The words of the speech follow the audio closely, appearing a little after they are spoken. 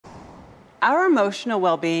Our emotional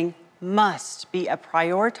well-being must be a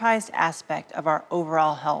prioritized aspect of our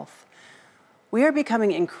overall health. We are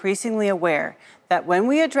becoming increasingly aware that when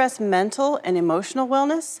we address mental and emotional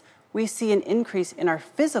wellness, we see an increase in our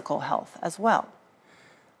physical health as well.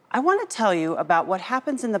 I want to tell you about what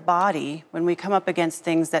happens in the body when we come up against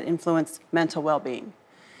things that influence mental well-being.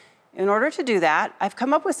 In order to do that, I've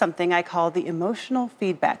come up with something I call the emotional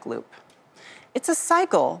feedback loop. It's a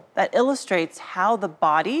cycle that illustrates how the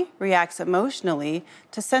body reacts emotionally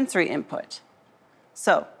to sensory input.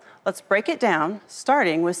 So let's break it down,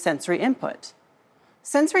 starting with sensory input.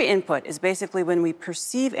 Sensory input is basically when we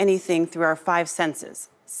perceive anything through our five senses: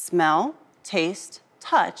 smell, taste,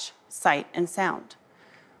 touch, sight, and sound.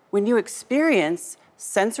 When you experience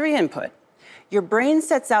sensory input, your brain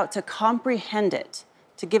sets out to comprehend it,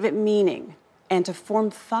 to give it meaning, and to form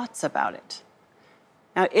thoughts about it.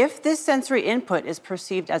 Now, if this sensory input is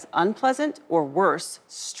perceived as unpleasant or worse,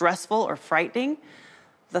 stressful or frightening,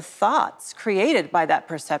 the thoughts created by that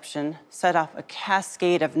perception set off a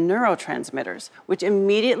cascade of neurotransmitters, which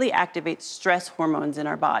immediately activate stress hormones in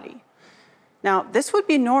our body. Now, this would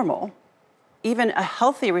be normal, even a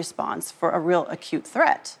healthy response for a real acute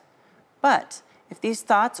threat. But if these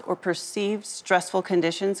thoughts or perceived stressful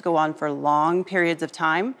conditions go on for long periods of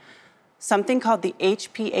time, something called the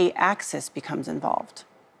HPA axis becomes involved.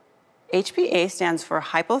 HPA stands for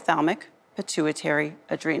hypothalamic, pituitary,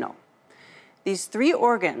 adrenal. These three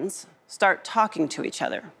organs start talking to each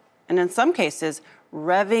other, and in some cases,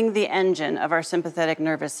 revving the engine of our sympathetic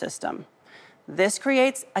nervous system. This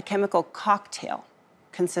creates a chemical cocktail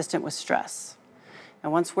consistent with stress.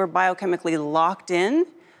 And once we're biochemically locked in,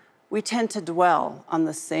 we tend to dwell on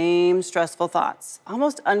the same stressful thoughts,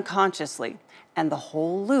 almost unconsciously, and the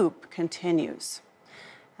whole loop continues.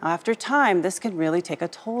 Now, after time, this can really take a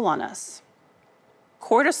toll on us.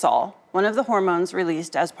 Cortisol, one of the hormones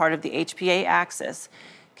released as part of the HPA axis,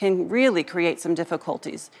 can really create some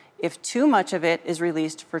difficulties if too much of it is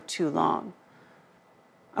released for too long.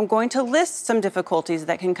 I'm going to list some difficulties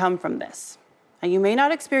that can come from this. Now, you may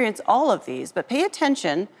not experience all of these, but pay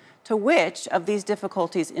attention to which of these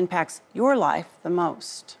difficulties impacts your life the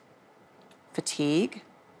most. Fatigue,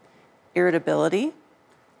 irritability,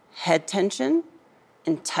 head tension,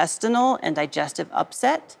 intestinal and digestive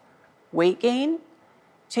upset, weight gain,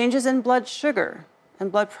 changes in blood sugar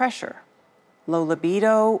and blood pressure, low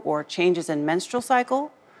libido or changes in menstrual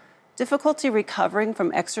cycle, difficulty recovering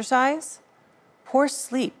from exercise, poor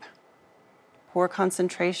sleep, poor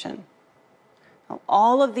concentration. Now,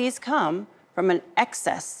 all of these come from an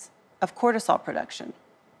excess of cortisol production.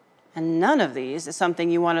 And none of these is something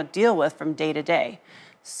you want to deal with from day to day.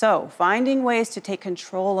 So finding ways to take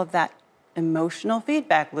control of that emotional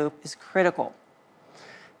feedback loop is critical.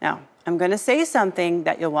 Now, I'm going to say something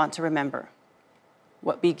that you'll want to remember.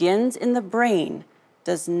 What begins in the brain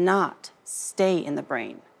does not stay in the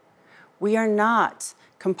brain. We are not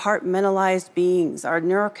compartmentalized beings. Our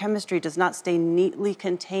neurochemistry does not stay neatly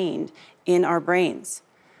contained in our brains.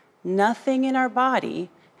 Nothing in our body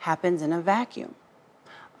happens in a vacuum.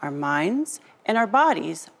 Our minds and our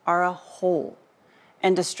bodies are a whole,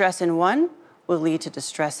 and distress in one will lead to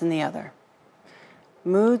distress in the other.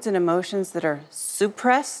 Moods and emotions that are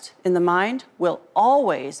suppressed in the mind will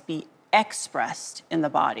always be expressed in the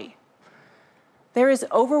body. There is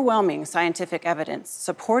overwhelming scientific evidence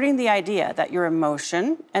supporting the idea that your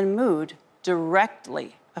emotion and mood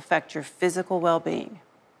directly affect your physical well-being.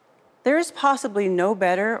 There is possibly no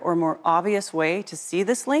better or more obvious way to see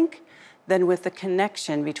this link than with the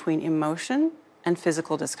connection between emotion and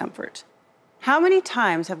physical discomfort. How many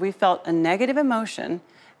times have we felt a negative emotion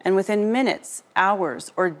and within minutes,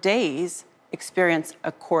 hours, or days experienced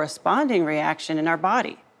a corresponding reaction in our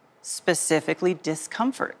body, specifically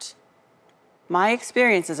discomfort? My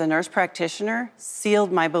experience as a nurse practitioner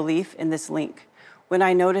sealed my belief in this link when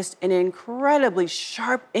I noticed an incredibly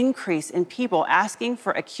sharp increase in people asking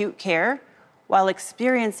for acute care while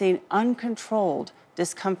experiencing uncontrolled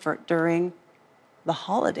discomfort during the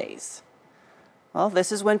holidays. Well, this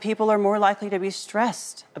is when people are more likely to be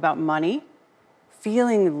stressed about money,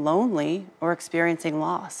 feeling lonely, or experiencing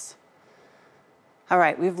loss. All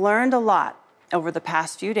right, we've learned a lot over the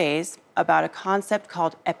past few days about a concept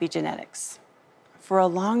called epigenetics. For a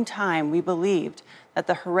long time, we believed that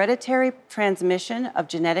the hereditary transmission of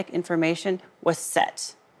genetic information was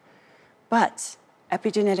set. But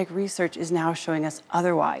epigenetic research is now showing us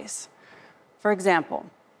otherwise. For example,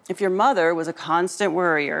 if your mother was a constant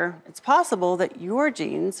worrier, it's possible that your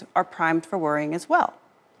genes are primed for worrying as well.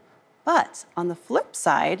 But on the flip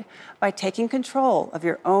side, by taking control of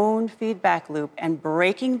your own feedback loop and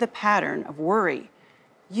breaking the pattern of worry,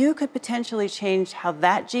 you could potentially change how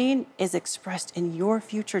that gene is expressed in your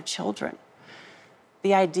future children.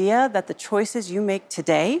 The idea that the choices you make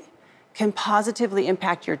today can positively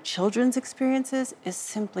impact your children's experiences is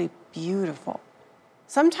simply beautiful.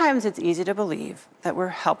 Sometimes it's easy to believe that we're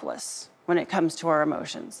helpless when it comes to our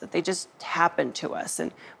emotions, that they just happen to us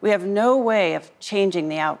and we have no way of changing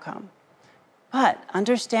the outcome. But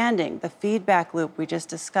understanding the feedback loop we just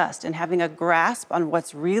discussed and having a grasp on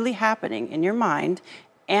what's really happening in your mind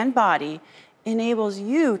and body enables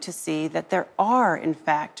you to see that there are, in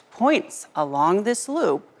fact, points along this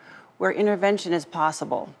loop where intervention is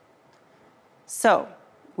possible. So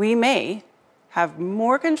we may have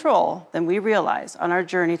more control than we realize on our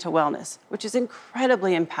journey to wellness, which is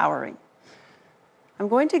incredibly empowering. I'm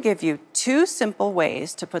going to give you 2 simple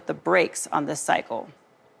ways to put the brakes on this cycle.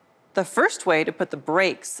 The first way to put the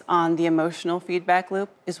brakes on the emotional feedback loop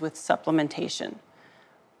is with supplementation.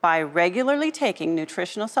 By regularly taking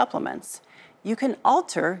nutritional supplements, you can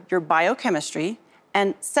alter your biochemistry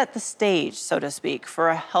and set the stage, so to speak, for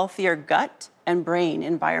a healthier gut and brain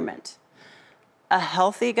environment. A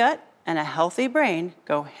healthy gut and a healthy brain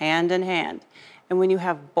go hand in hand. And when you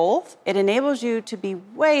have both, it enables you to be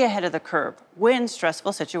way ahead of the curve when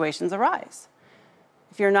stressful situations arise.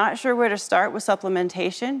 If you're not sure where to start with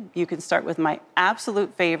supplementation, you can start with my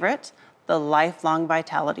absolute favorite, the Lifelong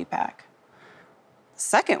Vitality Pack. The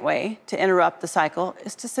second way to interrupt the cycle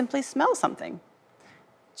is to simply smell something.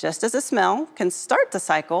 Just as a smell can start the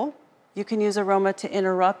cycle, you can use aroma to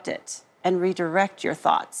interrupt it and redirect your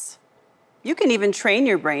thoughts. You can even train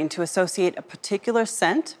your brain to associate a particular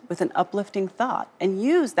scent with an uplifting thought and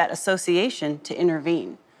use that association to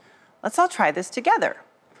intervene. Let's all try this together.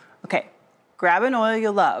 Okay, grab an oil you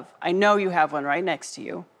love. I know you have one right next to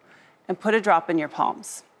you, and put a drop in your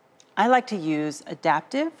palms. I like to use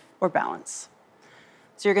Adaptive or Balance.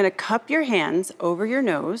 So you're gonna cup your hands over your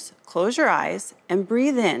nose, close your eyes, and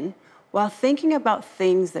breathe in while thinking about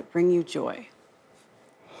things that bring you joy.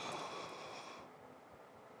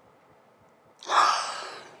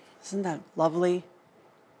 Isn't that lovely?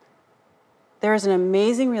 There is an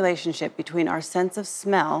amazing relationship between our sense of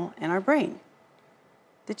smell and our brain.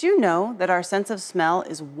 Did you know that our sense of smell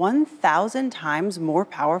is 1,000 times more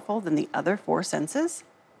powerful than the other 4 senses?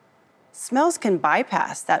 Smells can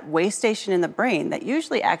bypass that way station in the brain that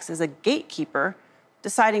usually acts as a gatekeeper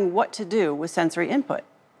deciding what to do with sensory input.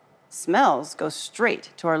 Smells go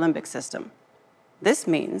straight to our limbic system. This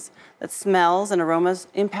means that smells and aromas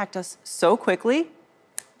impact us so quickly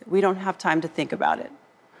that we don't have time to think about it.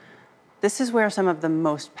 This is where some of the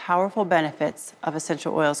most powerful benefits of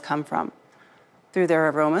essential oils come from, through their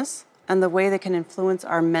aromas and the way they can influence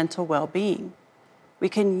our mental well-being. We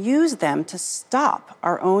can use them to stop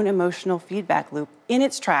our own emotional feedback loop in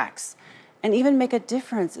its tracks and even make a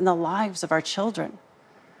difference in the lives of our children.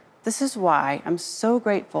 This is why I'm so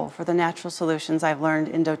grateful for the natural solutions I've learned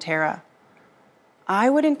in doTERRA. I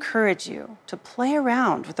would encourage you to play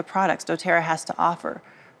around with the products doTERRA has to offer,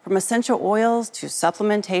 from essential oils to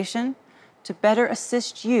supplementation, to better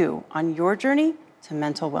assist you on your journey to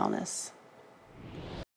mental wellness.